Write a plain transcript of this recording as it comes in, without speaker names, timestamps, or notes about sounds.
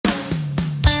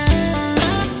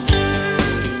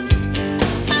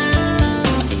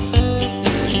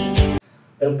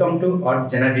Welcome to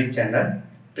JanaG channel.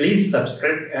 Please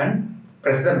subscribe and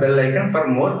press the bell icon for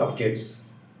more updates.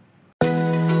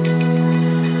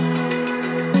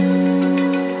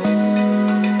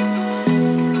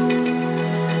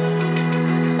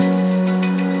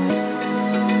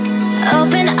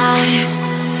 Open eye,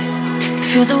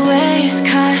 feel the waves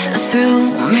cut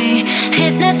through me,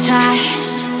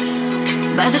 hypnotized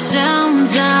by the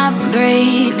sounds I'm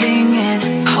breathing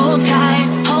in. Hold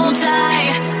tight,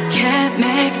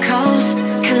 chemicals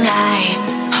collide.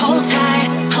 Hold tight,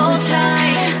 hold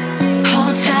tight,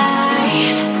 hold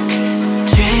tight.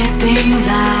 Dripping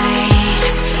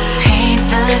lights paint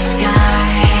the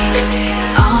skies,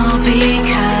 all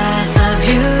because of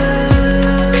you.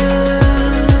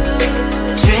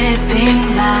 Dripping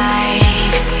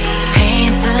lights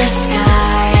paint the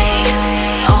skies,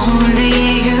 only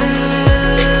you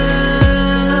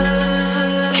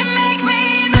can make me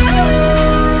move.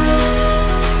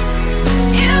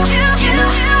 You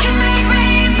can make me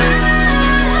move.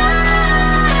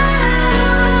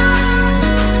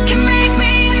 Can make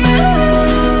me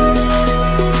move.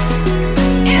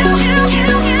 You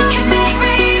can make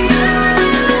me move.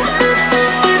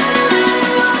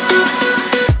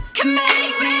 Can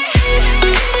make me.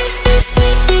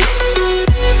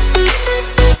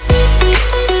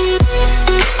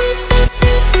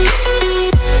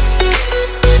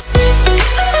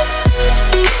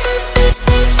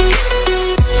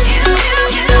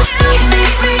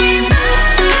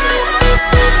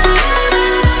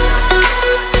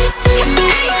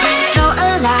 So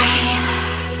alive,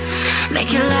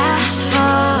 make it last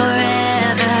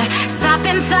forever. Stop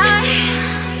in time